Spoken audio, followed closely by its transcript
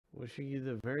Wishing you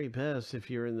the very best if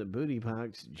you're in the Booty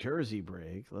Box jersey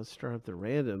break. Let's start up the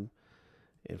random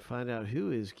and find out who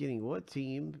is getting what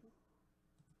team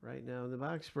right now in the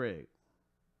box break.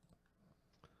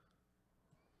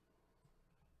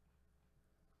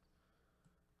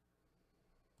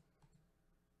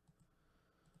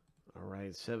 All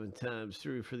right, 7 times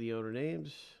through for the owner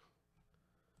names.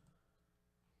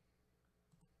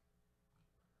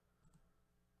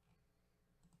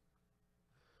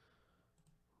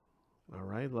 All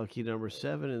right, lucky number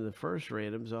 7 in the first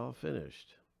random's all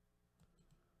finished.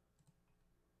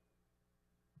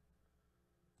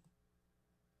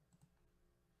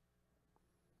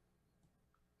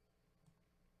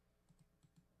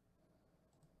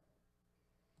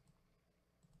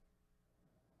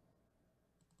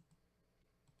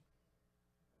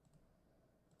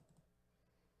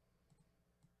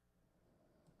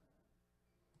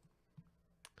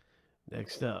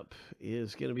 Next up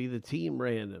is going to be the team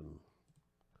random.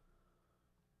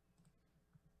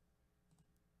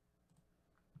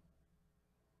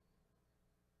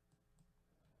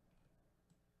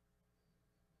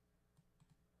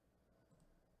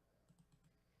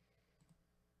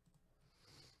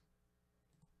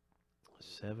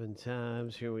 Seven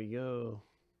times. Here we go.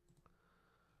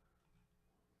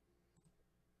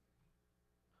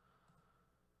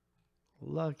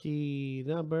 Lucky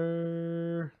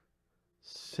number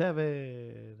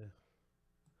 7.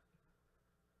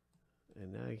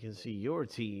 And now you can see your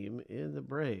team in the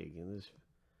break in this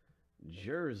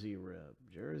jersey rep.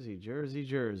 Jersey, jersey,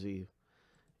 jersey.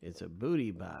 It's a Booty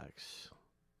Box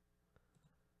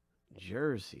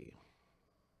jersey.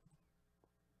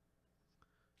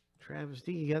 Travis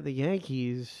D, you got the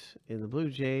Yankees and the Blue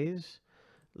Jays.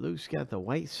 Luke's got the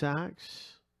White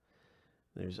Sox.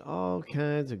 There's all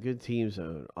kinds of good teams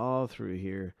on all through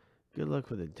here. Good luck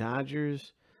with the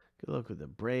Dodgers. Good luck with the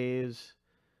Braves.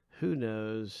 Who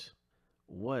knows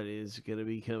what is going to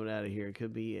be coming out of here? It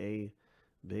could be a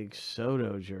big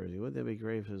Soto jersey. Wouldn't that be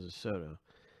great if it was a Soto?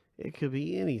 It could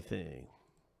be anything.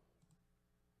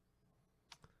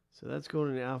 So that's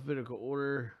going in alphabetical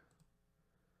order.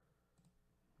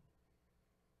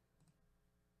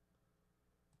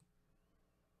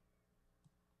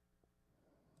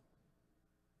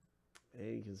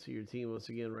 And you can see your team once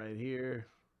again right here.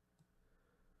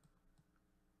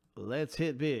 Let's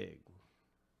hit big.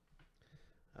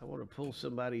 I want to pull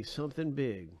somebody something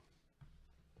big.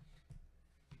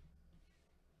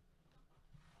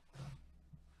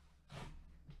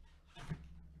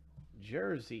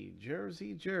 Jersey,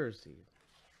 jersey, jersey.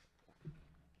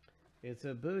 It's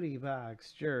a Booty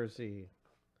Box jersey.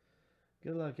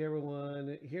 Good luck,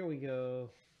 everyone. Here we go.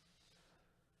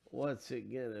 What's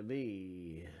it gonna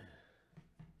be?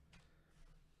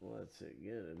 What's it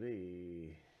gonna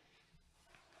be?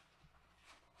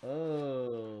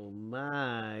 Oh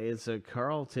my, it's a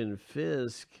Carlton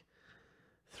Fisk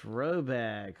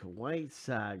throwback White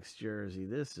Sox jersey.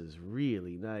 This is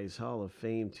really nice. Hall of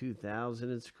Fame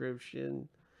 2000 inscription.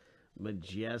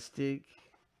 Majestic.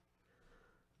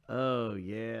 Oh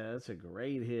yeah, that's a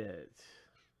great hit.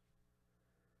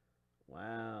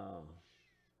 Wow.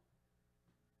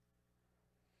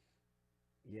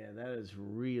 Yeah, that is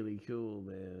really cool,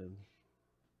 man.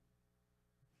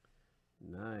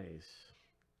 Nice.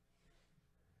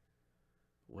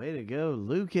 Way to go,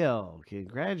 Luke L.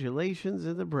 Congratulations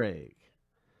in the break.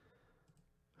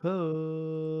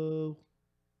 Ho.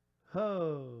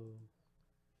 Ho.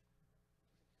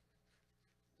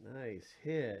 Nice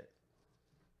hit.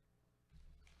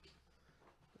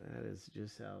 That is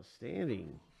just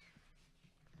outstanding.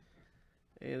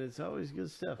 And it's always good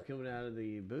stuff coming out of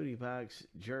the Booty Box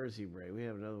jersey break. We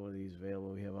have another one of these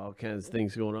available. We have all kinds of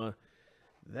things going on.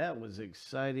 That was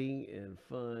exciting and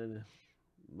fun.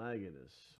 My goodness.